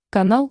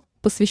Канал,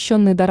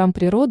 посвященный дарам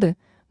природы,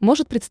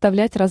 может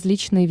представлять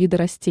различные виды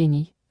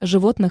растений,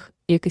 животных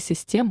и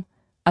экосистем,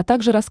 а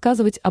также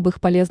рассказывать об их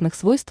полезных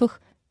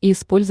свойствах и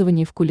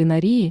использовании в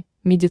кулинарии,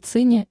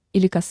 медицине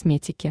или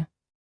косметике.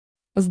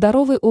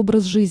 Здоровый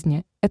образ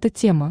жизни – это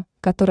тема,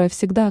 которая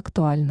всегда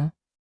актуальна.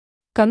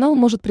 Канал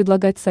может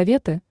предлагать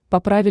советы по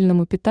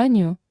правильному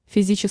питанию,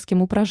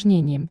 физическим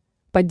упражнениям,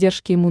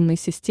 поддержке иммунной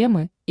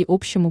системы и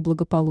общему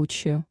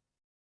благополучию.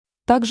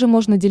 Также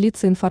можно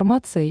делиться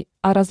информацией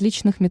о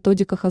различных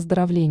методиках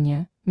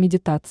оздоровления,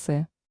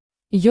 медитации,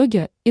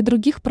 йоге и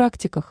других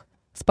практиках,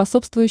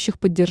 способствующих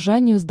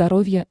поддержанию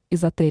здоровья.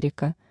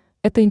 Эзотерика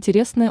 – это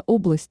интересная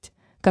область,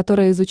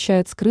 которая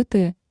изучает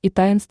скрытые и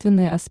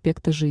таинственные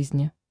аспекты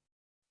жизни.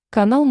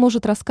 Канал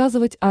может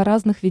рассказывать о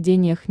разных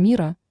видениях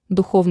мира,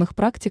 духовных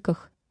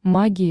практиках,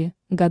 магии,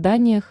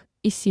 гаданиях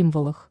и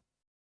символах.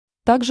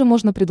 Также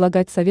можно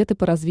предлагать советы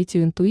по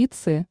развитию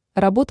интуиции,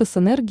 работы с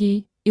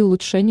энергией и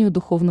улучшению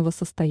духовного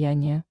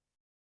состояния.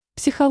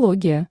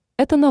 Психология –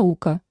 это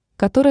наука,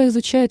 которая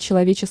изучает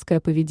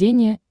человеческое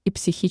поведение и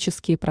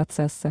психические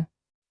процессы.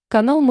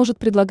 Канал может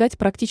предлагать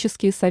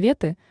практические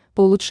советы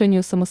по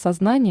улучшению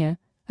самосознания,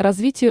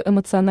 развитию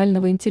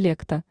эмоционального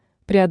интеллекта,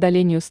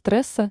 преодолению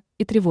стресса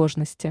и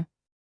тревожности.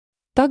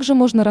 Также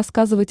можно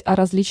рассказывать о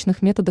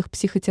различных методах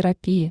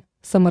психотерапии,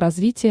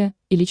 саморазвития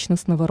и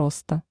личностного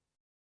роста.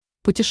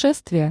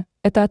 Путешествия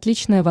 – это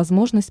отличная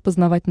возможность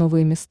познавать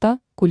новые места,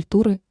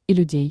 культуры и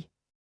людей.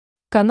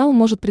 Канал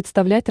может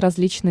представлять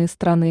различные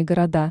страны и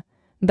города,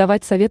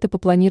 давать советы по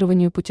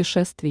планированию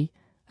путешествий,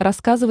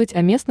 рассказывать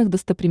о местных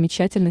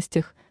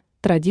достопримечательностях,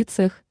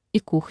 традициях и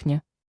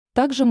кухне.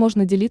 Также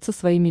можно делиться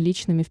своими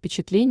личными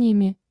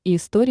впечатлениями и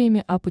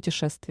историями о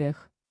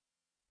путешествиях.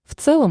 В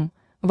целом,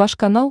 ваш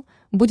канал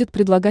будет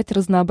предлагать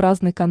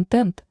разнообразный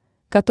контент,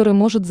 который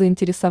может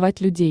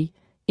заинтересовать людей,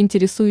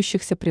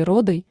 интересующихся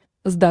природой,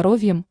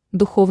 здоровьем,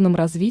 духовным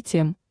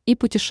развитием и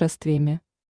путешествиями.